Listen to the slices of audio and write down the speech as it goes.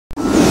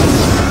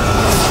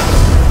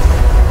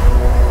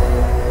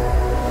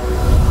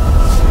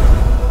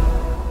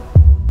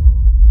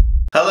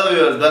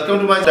welcome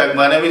to my channel.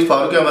 My name is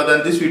Farooq Ahmed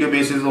and this video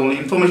base is only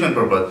information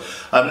purpose.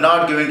 I'm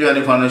not giving you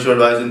any financial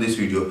advice in this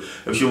video.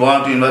 If you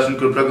want to invest in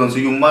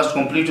cryptocurrency, you must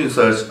complete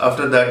research.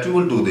 After that, you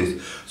will do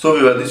this. So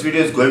viewer, this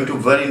video is going to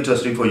be very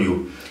interesting for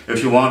you.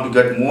 If you want to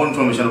get more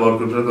information about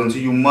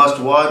cryptocurrency, you must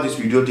watch this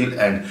video till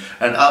end.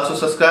 And also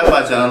subscribe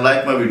my channel,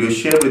 like my video,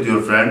 share with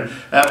your friend,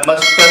 and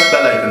must press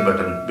bell icon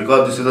button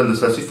because this is a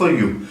necessity for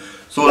you.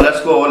 So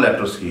let's go over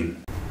laptop screen.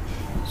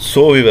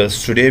 So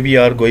viewers, today we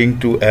are going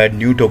to add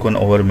new token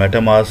over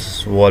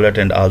Metamask wallet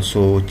and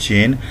also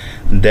chain.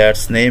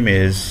 That's name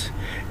is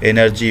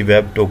Energy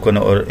Web token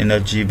or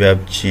Energy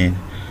Web chain.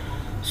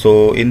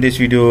 So in this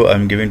video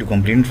I'm giving to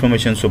complete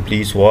information, so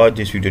please watch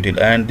this video till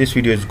end. This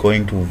video is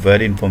going to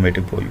very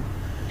informative for you.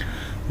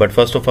 But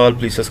first of all,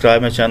 please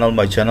subscribe my channel.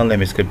 My channel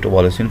name is Crypto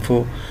Wallets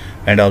Info,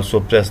 and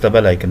also press the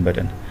bell icon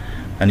button.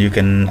 And you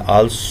can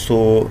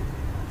also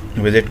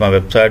visit my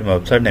website. My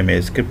website name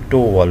is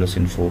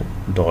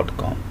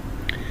cryptowalletsinfo.com.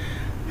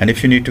 And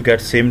if you need to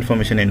get same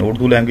information in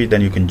Urdu language,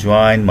 then you can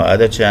join my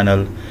other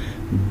channel,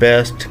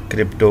 Best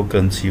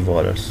Cryptocurrency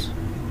Wallets.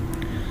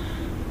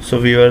 So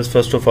viewers,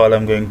 first of all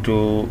I'm going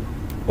to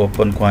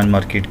open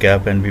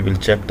CoinMarketCap and we will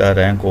check the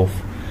rank of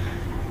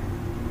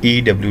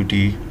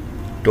EWT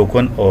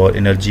token or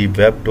Energy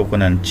Web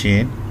token and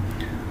chain,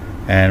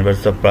 and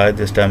what's the price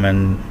this time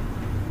and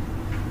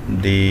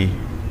the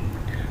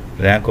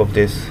rank of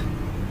this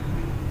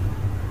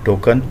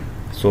token.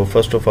 So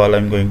first of all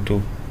I'm going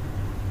to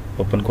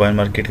open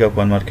CoinMarketCap.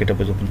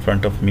 CoinMarketCap is open in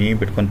front of me.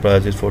 Bitcoin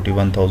price is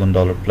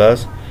 $41,000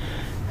 plus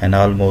and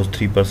almost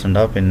 3%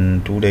 up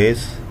in 2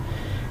 days.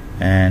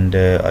 And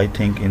I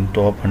think in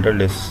top 100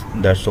 list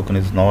that token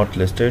is not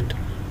listed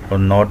or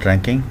not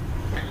ranking.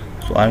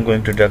 So I'm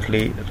going to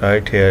directly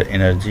write here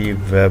Energy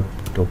Web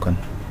token.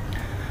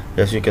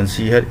 Yes, you can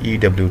see here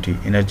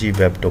EWT, Energy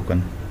Web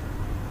token.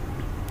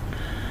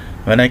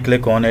 When I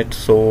click on it,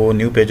 so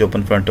new page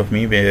open in front of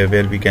me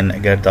where we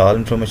can get all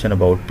information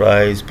about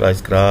price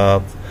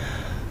graph,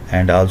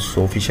 and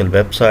also official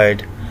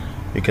website.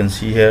 You can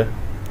see here,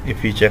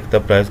 if we check the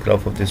price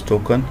graph of this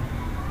token,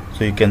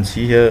 so you can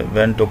see here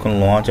when token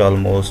launch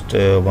almost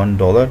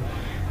 $1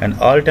 and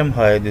all-time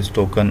high this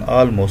token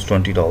almost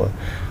 $20,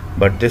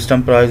 but this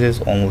time price is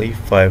only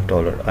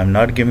 $5. I'm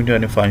not giving you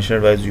any financial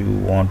advice. You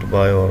want to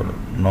buy or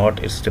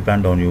not, it's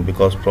depend on you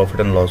because profit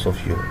and loss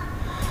of you.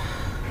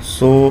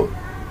 So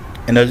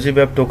Energy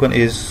Web token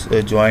is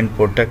a joint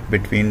project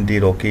between the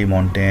Rocky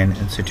Mountain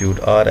Institute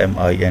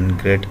RMI and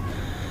Great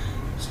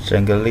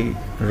Strangely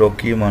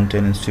Rocky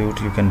Mountain Institute.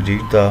 You can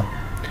read the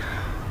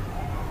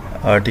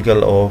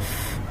article of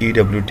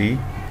EWT.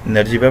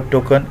 Energy Web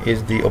token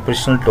is the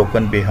operational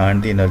token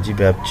behind the Energy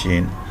Web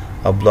chain,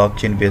 a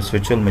blockchain based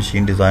virtual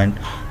machine designed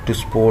to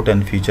support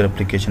and feature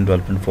application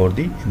development for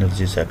the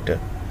energy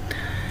sector.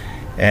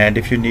 And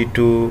if you need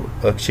to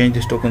exchange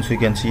this token, so you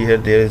can see here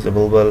there is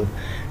available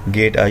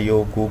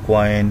Gate.io,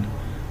 KuCoin,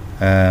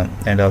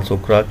 and also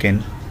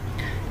Kraken.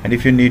 And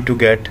if you need to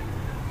get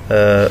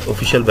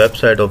official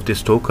website of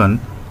this token,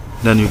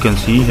 then you can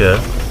see here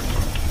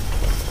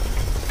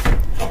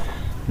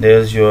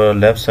there's your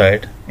left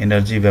side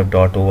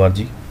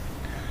energyweb.org.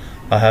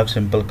 I have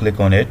simple click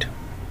on it,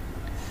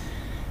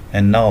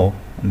 and now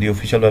the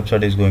official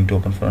website is going to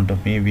open in front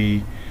of me.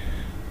 We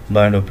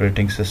bind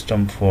operating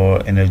system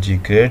for Energy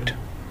Grid,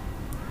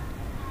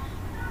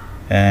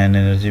 and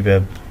Energy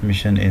Web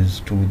mission is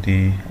to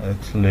the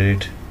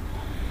accelerate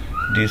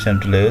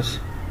decentralized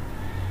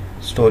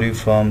story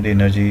from the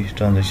energy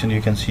transaction.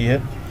 You can see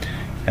here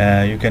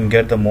you can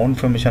get the more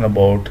information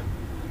about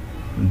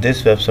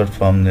this website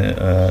from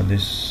the,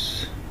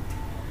 this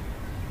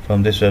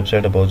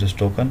website about this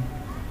token.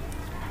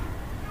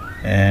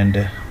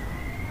 And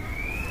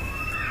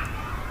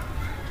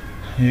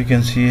you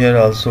can see here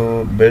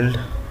also build,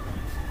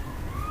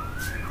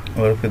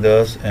 work with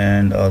us,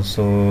 and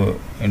also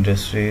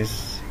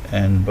industries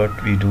and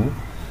what we do,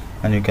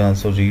 and you can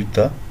also read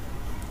the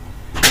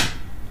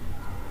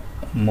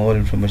more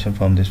information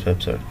from this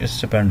website. It's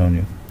depend on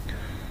you.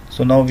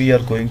 So now we are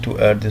going to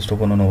add this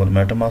token on our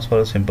Metamask. For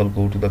a simple,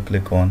 go to the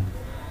click on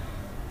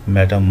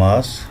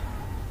Metamask,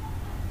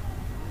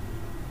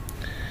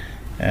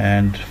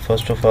 and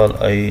first of all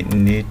I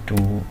need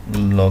to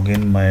log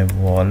in my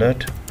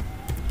wallet.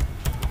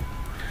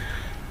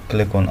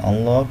 Click on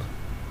unlock.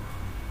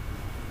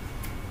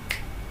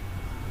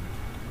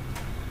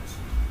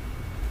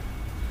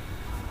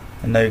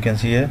 And now you can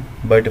see here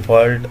by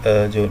default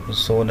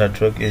so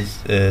network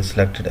is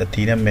selected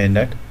Ethereum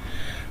mainnet,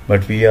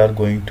 but we are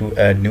going to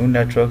add new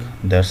network.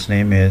 That's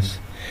name is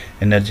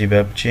Energy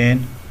Web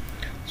chain.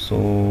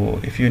 So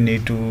if you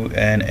need to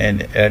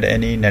add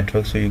any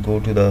network, so you go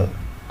to the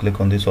click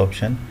on this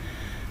option,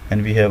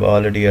 and we have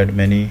already add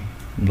many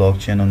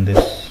blockchain on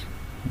this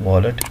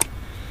wallet.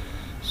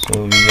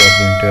 So we are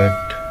going to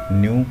add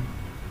new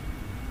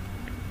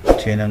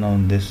chain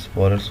on this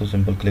wallet. So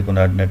simple click on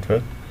add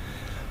network.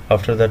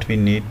 After that we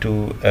need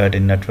to add a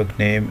network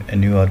name, a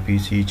new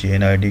RPC,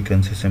 chain ID,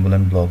 currency symbol,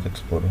 and block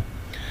explorer.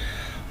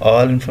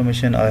 All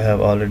information I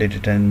have already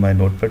written in my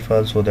notepad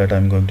file, so that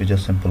I'm going to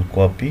just simple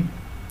copy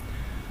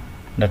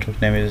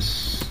network name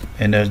is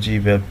energy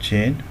web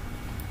chain,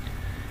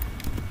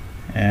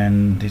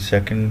 and the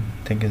second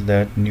thing is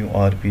that new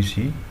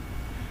RPC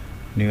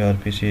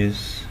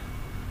is,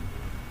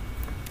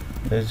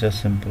 let's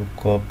just simple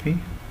copy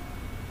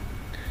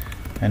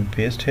and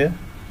paste here.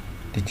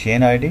 The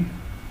chain ID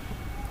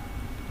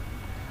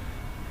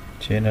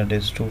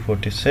is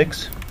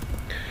 246.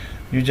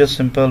 You just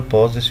simple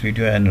pause this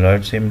video and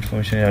write same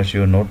information as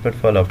your notepad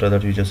file. After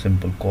that you just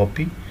simple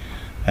copy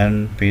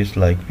and paste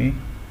like me.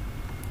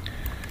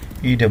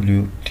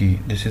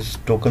 EWT, this is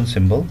token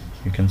symbol,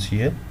 you can see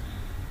here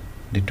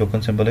the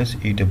token symbol is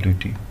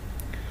EWT.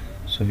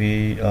 So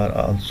we are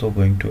also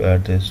going to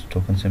add this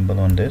token symbol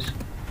on this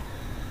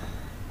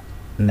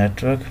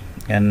network.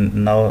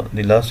 And now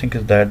the last thing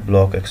is that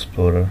block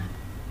explorer.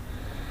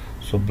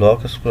 So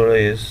block explorer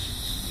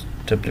is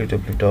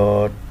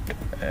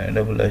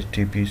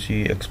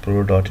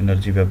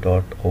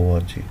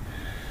www.httpsexplorer.energyweb.org.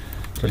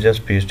 so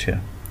just paste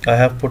here. I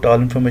have put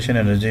all information: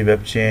 energy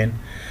web chain,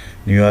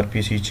 new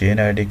RPC, chain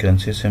ID,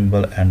 currency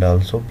symbol, and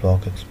also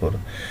block explorer.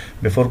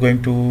 Before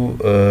going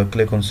to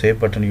click on save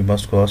button, you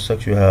must cross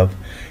check you have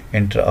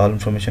enter all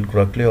information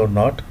correctly or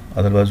not,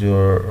 otherwise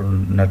your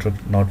network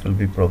not will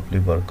be properly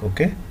work.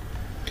 Okay,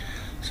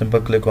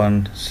 simple click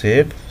on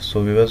save.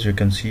 So viewers, you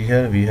can see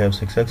here we have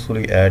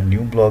successfully add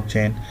new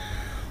blockchain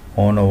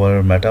on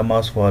our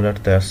Metamask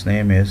wallet. That's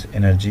name is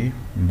energy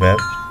web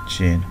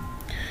chain.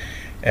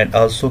 And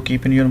also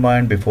keep in your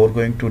mind, before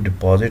going to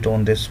deposit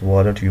on this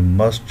wallet, you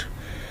must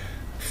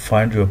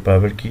find your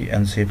private key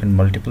and save in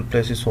multiple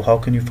places. So how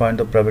can you find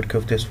the private key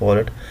of this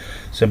wallet?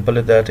 Simple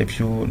as that. If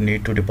you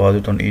need to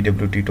deposit on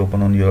EWT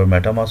token on your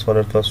Metamask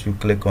wallet, first you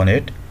click on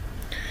it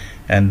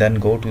and then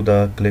go to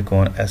the click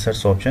on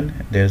assets option.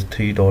 There's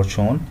 3 dots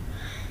shown,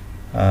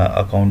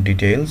 account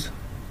details,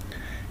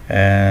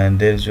 and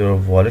there's your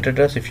wallet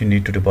address. If you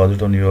need to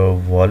deposit on your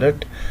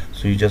wallet,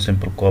 so you just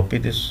simply copy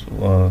this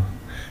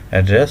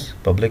address,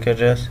 public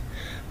address.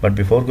 But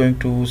before going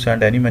to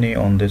send any money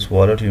on this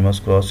wallet, you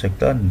must cross check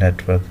the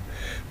network.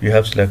 You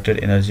have selected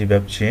energy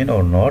web chain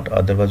or not,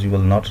 otherwise you will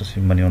not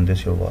receive money on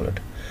this your wallet.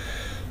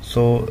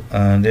 So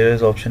there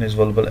is option is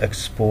available,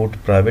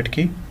 export private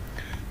key.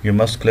 You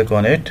must click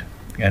on it,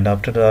 and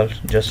after that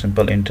just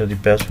simple enter the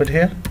password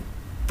here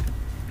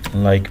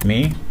like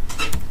me.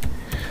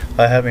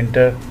 I have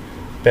entered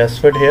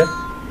password here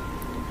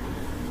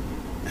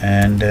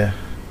and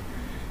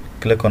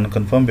click on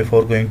confirm.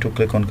 Before going to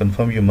click on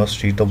confirm, you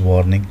must read the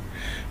warning.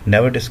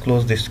 Never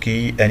disclose this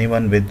key.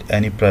 Anyone with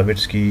any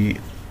private key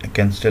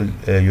can steal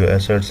your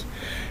assets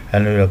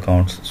and your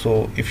accounts.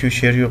 So if you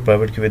share your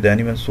private key with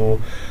anyone,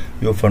 so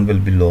your fund will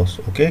be lost.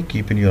 Okay,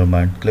 keep in your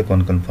mind. Click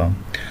on confirm.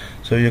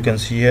 So you can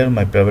see here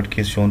my private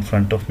key is shown in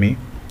front of me.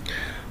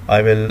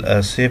 I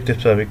will save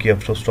this private key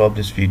after stop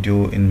this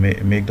video and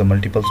make the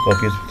multiple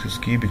copies of this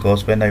key,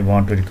 because when I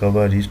want to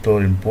recover,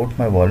 restore, import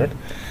my wallet,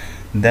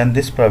 then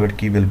this private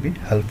key will be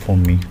helpful for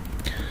me.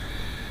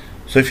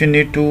 So if you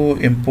need to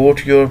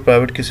import your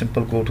private key,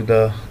 simple go to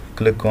the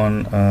click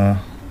on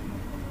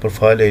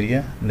profile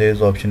area. There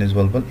is option is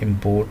available,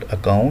 import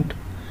account,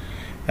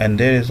 and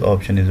there is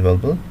option is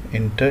available,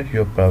 enter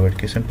your private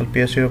key. Simple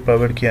paste your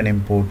private key and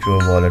import your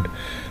wallet.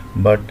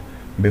 But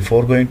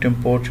before going to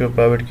import your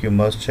private key, you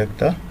must check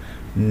the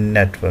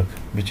network,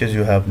 which is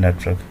you have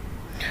network.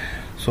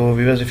 So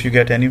viewers, if you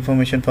get any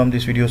information from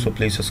this video, so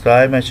please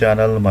subscribe my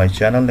channel. My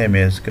channel name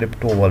is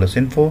Crypto Wallets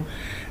Info,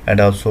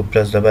 and also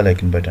press the bell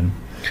icon button.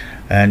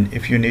 And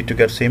if you need to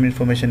get same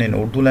information in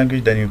Urdu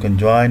language, then you can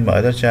join my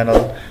other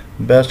channel,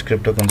 Best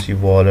Cryptocurrency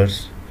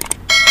Wallets.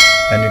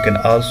 And you can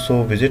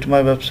also visit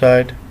my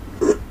website.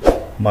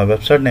 My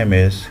website name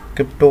is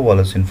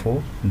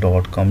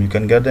cryptowalletsinfo.com. You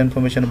can get the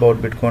information about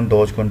Bitcoin,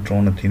 Dogecoin,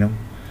 Tron, Ethereum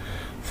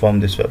from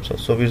this website.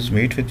 So we'll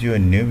meet with you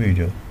in new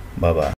video. Bye bye.